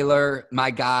 Ike Taylor,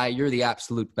 my guy, you're the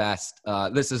absolute best.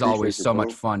 This is always so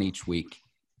much fun each week.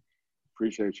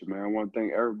 Appreciate you, man. I want to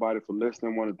thank everybody for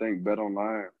listening. I want to thank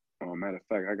BetOnline. Matter of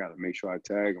fact, I got to make sure I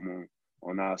tag them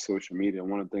on our social media. I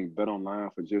want to thank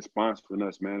BetOnline for just sponsoring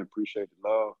us, man. Appreciate the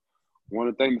love. I want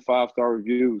to thank the 5-star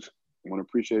reviews. I want to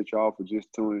appreciate y'all for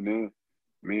just tuning in.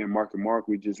 Me and Mark,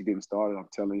 we just getting started. I'm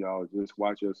telling y'all, just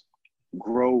watch us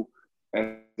grow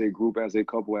as a group, as a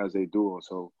couple, as a duo.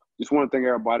 So just want to thank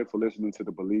everybody for listening to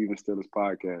the Believe in Steelers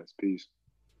podcast. Peace.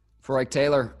 For Ike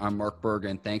Taylor, I'm Mark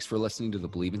Bergen. Thanks for listening to the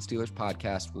Believe in Steelers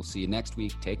podcast. We'll see you next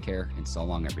week. Take care, and so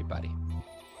long, everybody.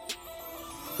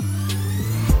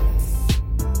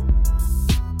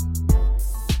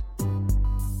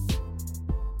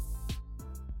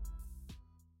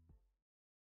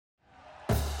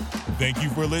 Thank you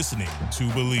for listening to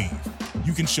Believe.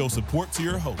 You can show support to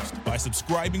your host by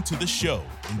subscribing to the show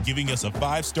and giving us a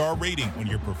 5-star rating on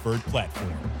your preferred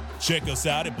platform. Check us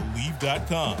out at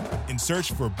Believe.com and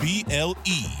search for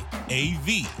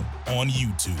BLEAV on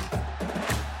YouTube.